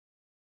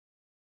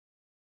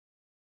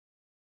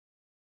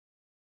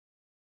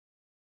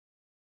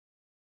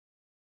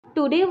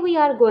Today we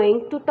are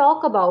going to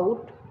talk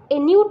about a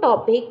new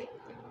topic,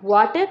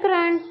 water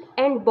current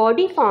and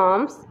body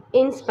forms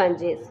in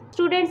sponges.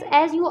 Students,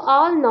 as you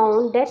all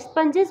know that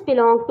sponges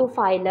belong to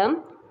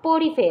phylum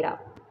Porifera,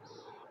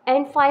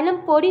 and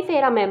phylum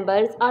Porifera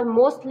members are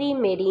mostly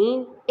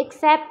marine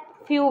except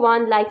few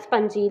one like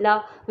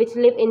Spongilla which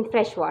live in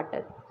fresh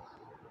water.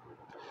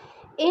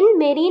 In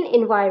marine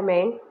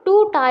environment,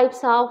 two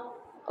types of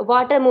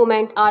water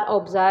movement are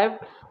observed.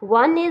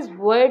 One is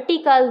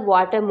vertical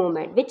water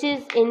movement, which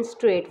is in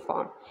straight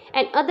form,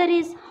 and other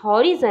is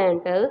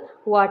horizontal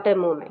water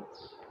movement.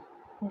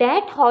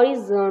 That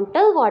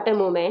horizontal water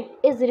movement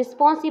is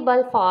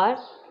responsible for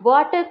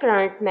water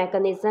current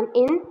mechanism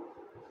in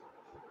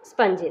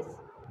sponges.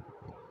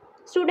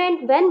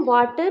 Student, when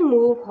water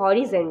move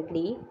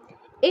horizontally,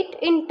 it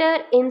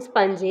enter in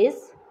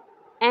sponges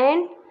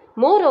and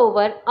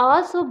moreover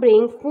also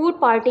bring food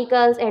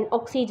particles and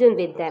oxygen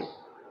with them.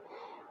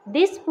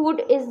 This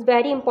food is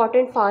very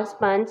important for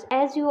sponge,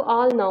 as you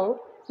all know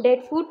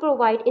that food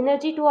provide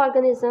energy to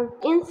organism.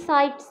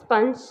 Inside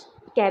sponge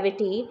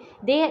cavity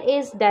there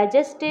is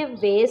digestive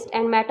waste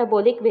and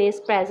metabolic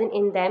waste present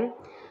in them,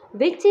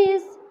 which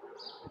is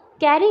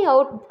carried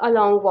out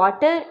along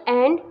water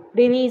and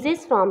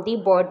releases from the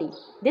body.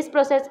 This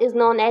process is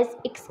known as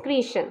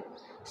excretion.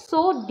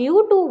 So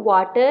due to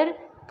water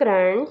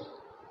current,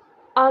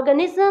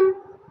 organism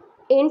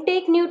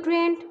intake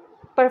nutrient,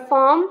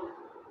 perform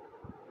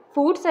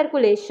food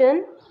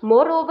circulation,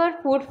 moreover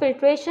food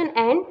filtration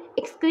and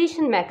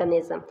excretion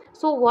mechanism.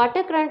 So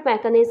water current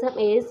mechanism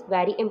is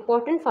very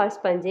important for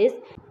sponges.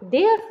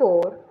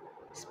 Therefore,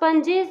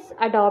 sponges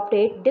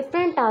adopted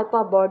different type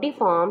of body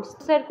forms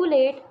to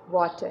circulate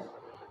water.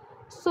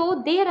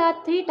 So there are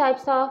three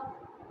types of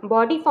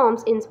body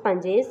forms in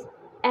sponges: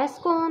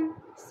 Ascon,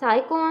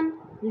 sycon,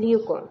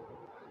 leucon.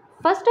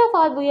 First of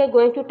all, we are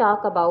going to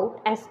talk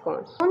about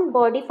Ascon. One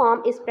body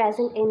form is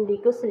present in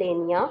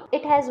Leucoselenia.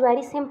 It has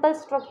very simple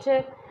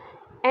structure,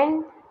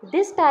 and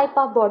this type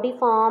of body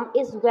form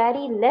is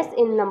very less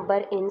in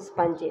number in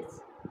sponges.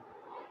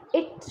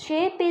 Its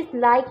shape is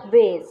like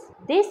vase.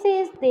 This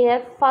is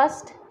their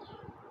first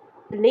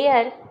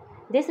layer.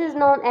 This is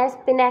known as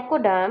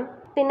pinacoderm.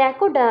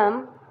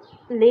 Pinacoderm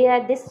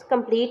layer, this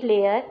complete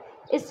layer,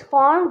 is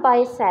formed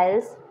by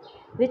cells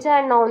which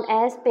are known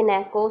as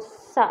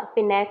pinacocyte.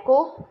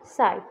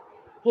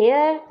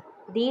 Here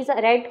these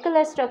red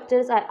color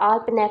structures are all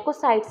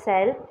pinacocyte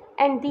cell,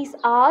 and these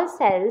all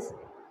cells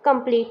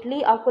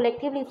completely or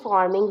collectively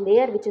forming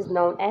layer which is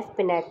known as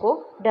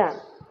pinacoderm.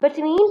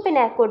 Between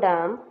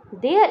pinacoderm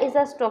there is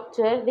a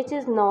structure which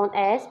is known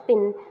as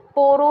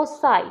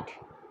porocyte,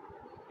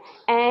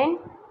 and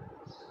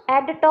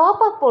at the top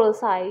of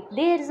porocyte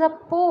there is a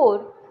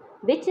pore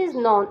which is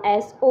known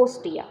as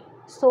ostia.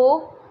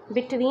 So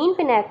between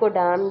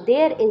pinacoderm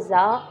there is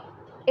a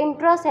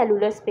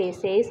intracellular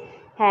spaces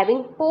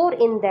having pore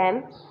in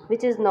them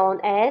which is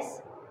known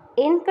as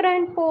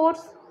incurrent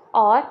pores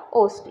or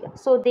ostia.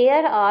 So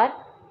there are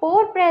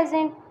pore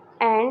present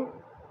and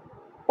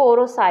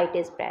porocyte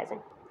is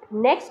present.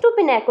 Next to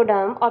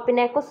pinacoderm or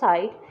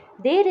pinacocyte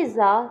there is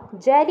a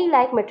jelly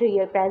like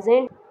material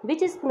present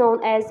which is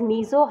known as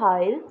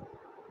mesohyl.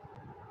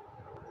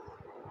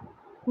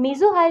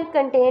 Mesohyl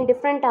contain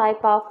different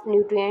type of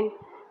nutrient.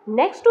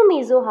 Next to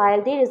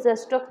mesohyl there is a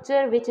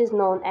structure which is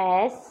known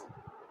as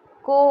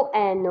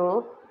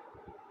choanocyte.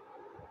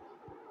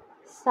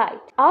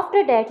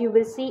 After that you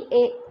will see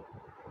a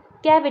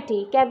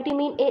cavity. Cavity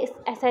means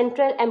a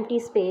central empty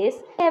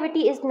space.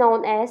 Cavity is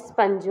known as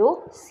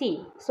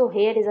spongocy. So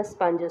here is a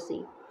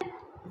spongocy.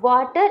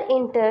 Water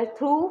enter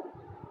through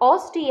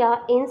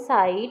ostia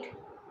inside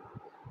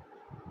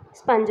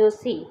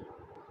spongocy.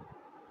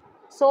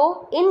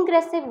 So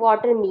ingressive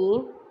water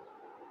mean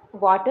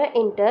water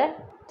enter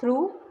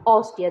through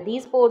ostia.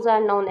 These pores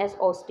are known as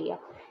ostia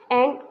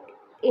and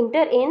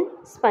enter in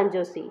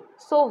spongocy.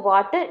 So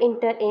water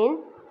enter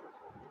in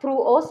through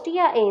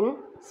ostia in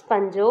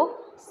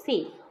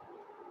spongocy.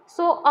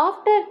 So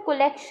after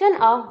collection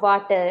of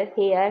water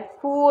here,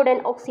 food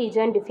and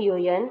oxygen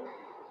diffusion,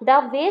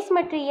 the waste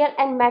material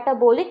and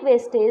metabolic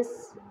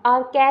wastes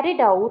are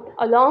carried out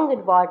along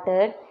with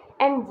water,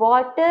 and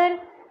water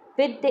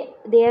with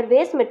their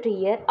waste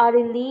material are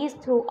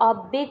released through a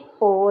big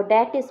pore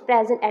that is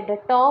present at the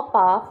top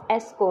of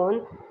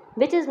Ascon,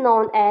 which is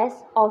known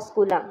as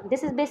osculum.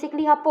 This is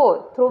basically a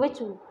pore through which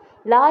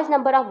large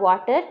number of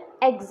water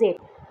exit.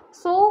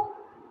 So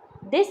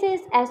this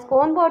is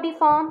Ascon body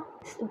form,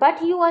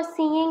 but you are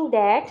seeing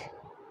that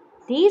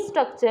these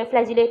structure,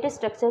 flagellated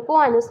structure,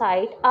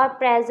 choanocyte, are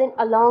present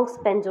along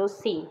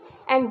spongocy,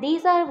 and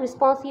these are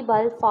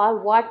responsible for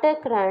water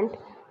current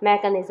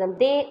mechanism.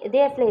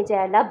 Their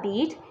flagella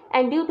beat,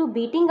 and due to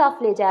beating of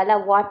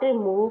flagella, water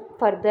move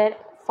further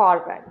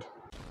forward.